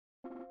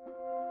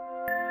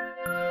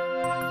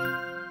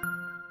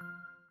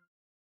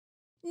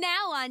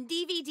on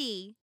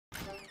DVD.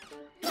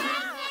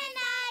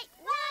 Night,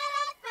 what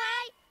a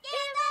fright!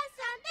 Give us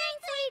something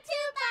sweet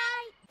to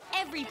bite!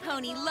 Every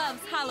pony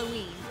loves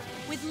Halloween.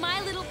 With My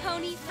Little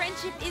Pony,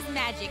 Friendship is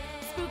Magic,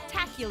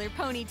 Spooktacular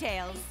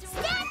ponytails.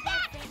 Stand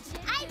back!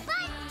 I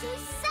want to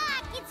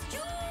suck! It's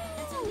true!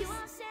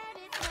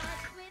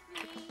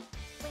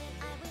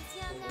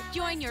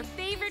 Join your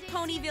favorite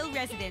Ponyville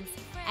residents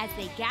as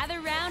they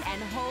gather round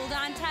and hold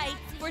on tight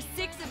for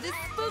 6 of the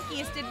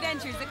spookiest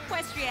adventures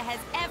Equestria has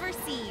ever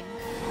seen.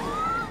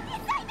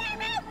 It's Nightmare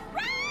Moon!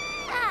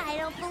 Run! I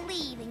don't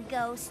believe in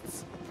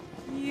ghosts.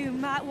 You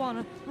might want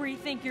to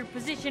rethink your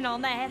position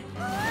on that.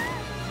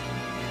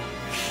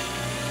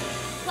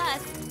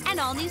 Plus, an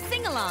all-new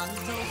sing-along.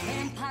 Those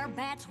vampire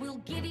bats will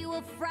give you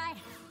a fright.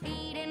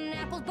 Eating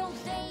apples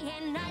both day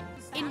and night.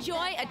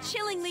 Enjoy a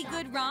chillingly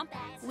good romp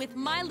with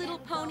My Little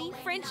Pony,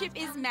 Friendship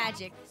is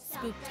Magic,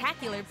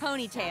 Spooktacular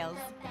Ponytails.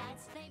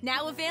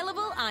 Now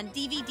available on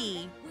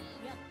DVD.